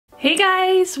Hey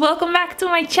guys, welcome back to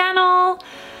my channel.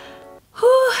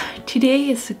 Whew, today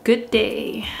is a good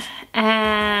day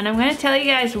and I'm gonna tell you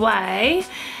guys why.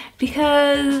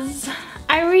 Because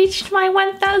I reached my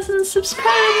 1,000 subscriber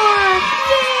mark.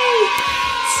 Yay!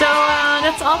 So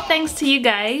that's all thanks to you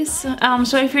guys.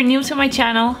 So if you're new to my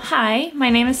channel, hi,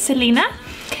 my name is Celina.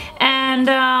 And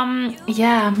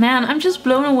yeah, man, I'm just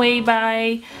blown away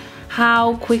by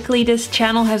how quickly this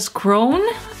channel has grown.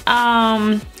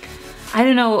 I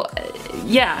don't know,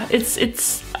 yeah,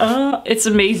 it's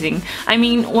amazing. I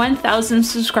mean, 1,000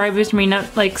 subscribers may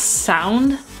not like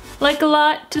sound like a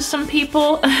lot to some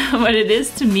people, but it is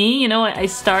to me. You know, I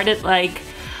started like,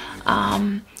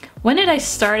 when did I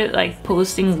start like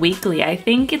posting weekly? I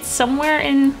think it's somewhere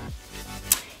in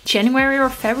January or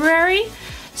February.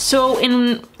 So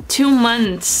in 2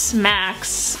 months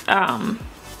max,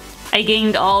 I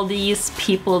gained all these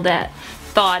people that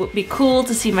thought it would be cool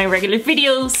to see my regular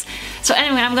videos. So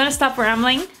anyway, I'm gonna stop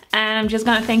rambling and I'm just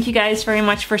gonna thank you guys very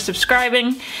much for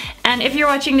subscribing. And if you're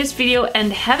watching this video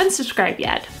and haven't subscribed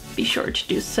yet, be sure to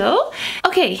do so.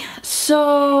 Okay,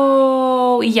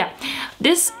 so yeah,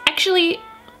 this actually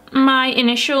my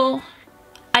initial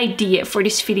idea for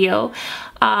this video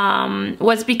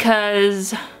was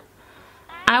because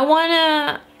I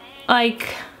wanna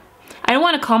I don't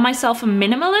want to call myself a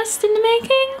minimalist in the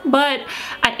making, but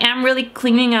I am really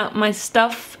cleaning out my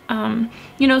stuff,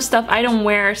 you know, stuff I don't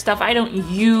wear, stuff I don't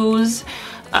use.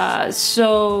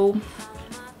 So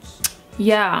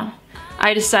yeah,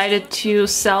 I decided to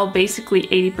sell basically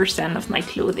 80% of my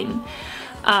clothing,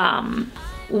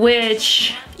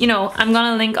 which, you know, I'm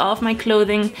gonna link all of my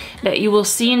clothing that you will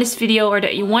see in this video or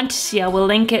that you want to see. I will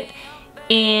link it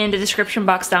in the description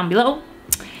box down below.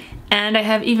 And I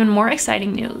have even more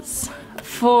exciting news.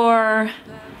 For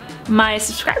my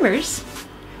subscribers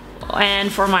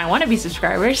and for my wannabe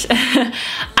subscribers,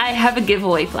 I have a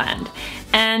giveaway planned.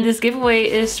 And this giveaway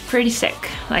is pretty sick.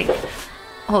 Like,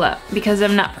 hold up, because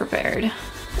I'm not prepared.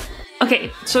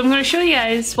 Okay, so I'm gonna show you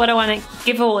guys what I want to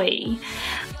give away.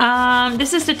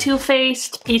 This is the Too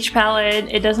Faced Peach Palette.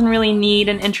 It doesn't really need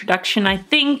an introduction, I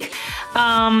think.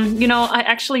 You know, I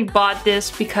actually bought this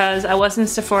because I was in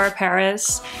Sephora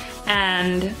Paris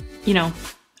and, you know,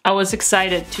 I was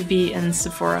excited to be in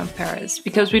Sephora Paris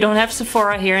because we don't have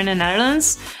Sephora here in the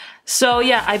Netherlands. So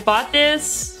yeah, I bought this,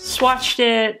 swatched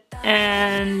it,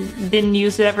 and didn't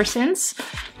use it ever since.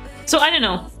 So I don't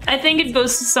know. I think it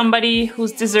goes to somebody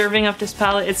who's deserving of this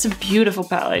palette. It's a beautiful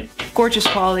palette, gorgeous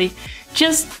quality,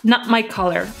 just not my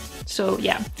color. So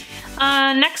yeah.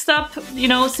 Next up, you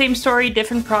know, same story,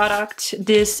 different product.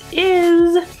 This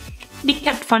is the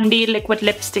Kat Von D liquid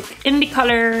lipstick in the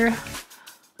color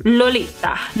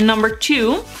Lolita number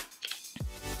 2.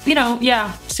 You know,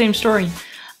 yeah, same story.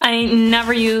 I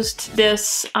never used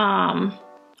this.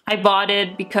 I bought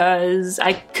it because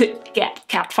I could get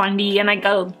Kat Von D and I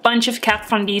got a bunch of Kat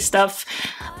Von D stuff,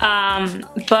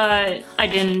 but I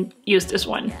didn't use this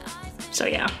one. So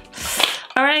yeah.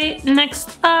 Alright,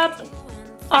 next up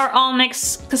are all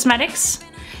NYX cosmetics.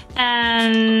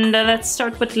 And let's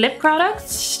start with lip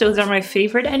products. Those are my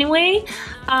favorite anyway.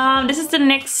 This is the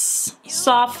NYX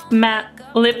Soft Matte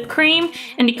Lip Cream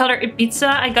in the color Ibiza.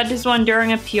 I got this one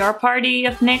during a PR party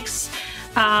of NYX,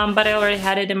 but I already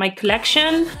had it in my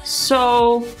collection.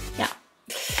 So yeah.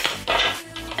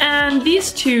 And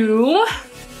these two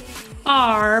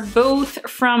are both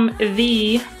from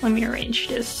the, let me arrange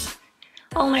this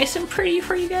all nice and pretty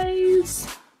for you guys.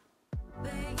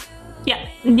 Yeah,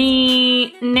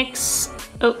 the NYX,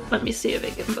 oh, let me see if I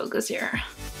can focus here.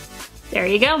 There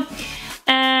you go.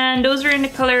 And those are in the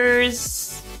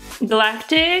colors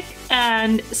Galactic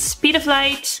and Speed of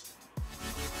Light.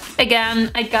 Again,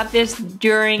 I got this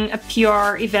during a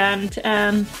PR event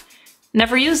and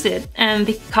never used it. And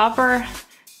the copper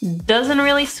doesn't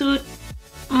really suit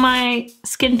my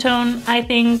skin tone, I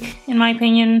think, in my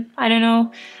opinion. I don't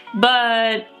know,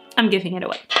 but I'm giving it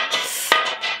away.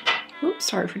 Oops,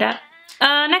 sorry for that.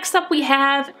 Next up we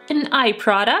have an eye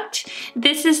product.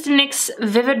 This is the NYX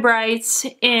Vivid Brights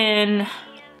in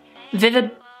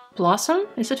Vivid Blossom.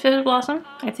 Is it Vivid Blossom?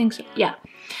 I think so, yeah.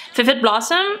 Vivid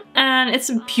Blossom, and it's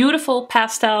a beautiful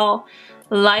pastel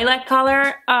lilac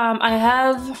color. I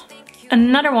have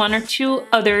another one or two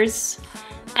others,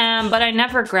 but I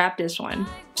never grabbed this one.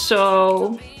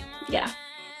 So yeah,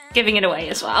 giving it away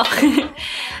as well.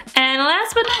 And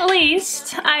last but not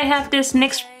least, I have this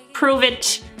NYX Prove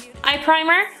It eye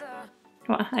primer.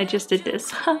 Well, I just did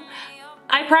this.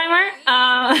 Eye primer.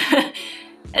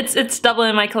 It's double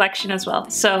in my collection as well.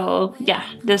 So yeah,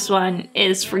 this one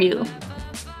is for you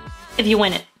if you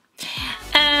win it.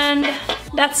 And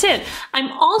that's it.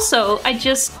 I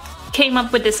just came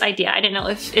up with this idea. I didn't know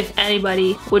if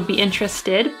anybody would be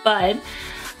interested, but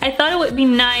I thought it would be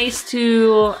nice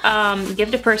to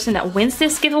give the person that wins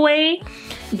this giveaway,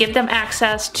 give them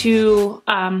access to,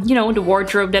 you know, the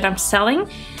wardrobe that I'm selling,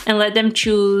 and let them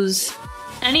choose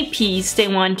any piece they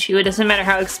want to. It doesn't matter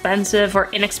how expensive or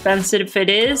inexpensive it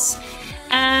is,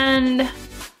 and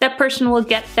that person will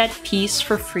get that piece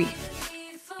for free.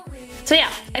 So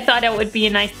yeah, I thought that would be a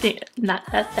nice thing,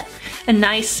 a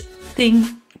nice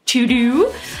thing to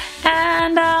do.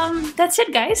 And that's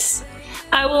it, guys.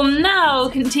 I will now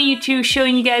continue to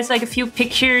showing you guys like a few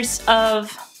pictures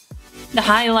of the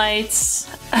highlights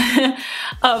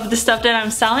of the stuff that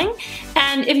I'm selling.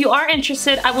 And if you are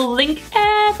interested, I will link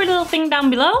every little thing down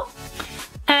below.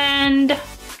 And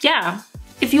yeah,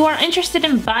 if you are interested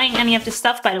in buying any of the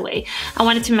stuff, by the way, I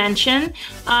wanted to mention,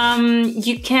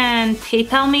 you can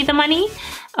PayPal me the money,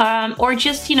 or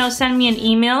just, you know, send me an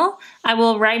email. I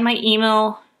will write my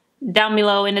email down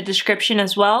below in the description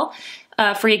as well,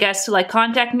 for you guys to like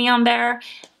contact me on there.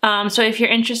 So if you're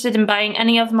interested in buying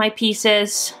any of my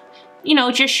pieces, you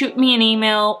know, just shoot me an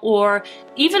email or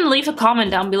even leave a comment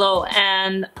down below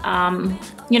and,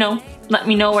 you know, let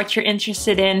me know what you're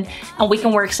interested in and we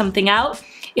can work something out.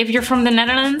 If you're from the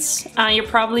Netherlands, you're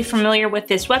probably familiar with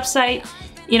this website.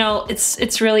 You know,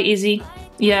 it's really easy.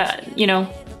 Yeah, you know,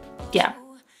 yeah.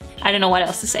 I don't know what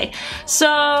else to say.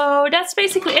 So that's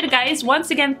basically it, guys.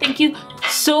 Once again, thank you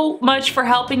so much for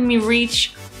helping me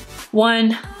reach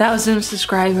 1,000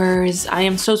 subscribers. I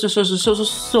am so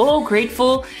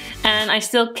grateful, and I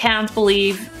still can't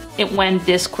believe it went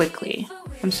this quickly.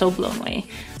 I'm so blown away.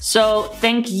 So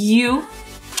thank you,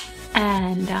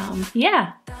 and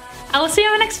yeah, I will see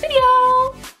you in the next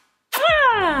video.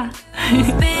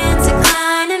 Ah!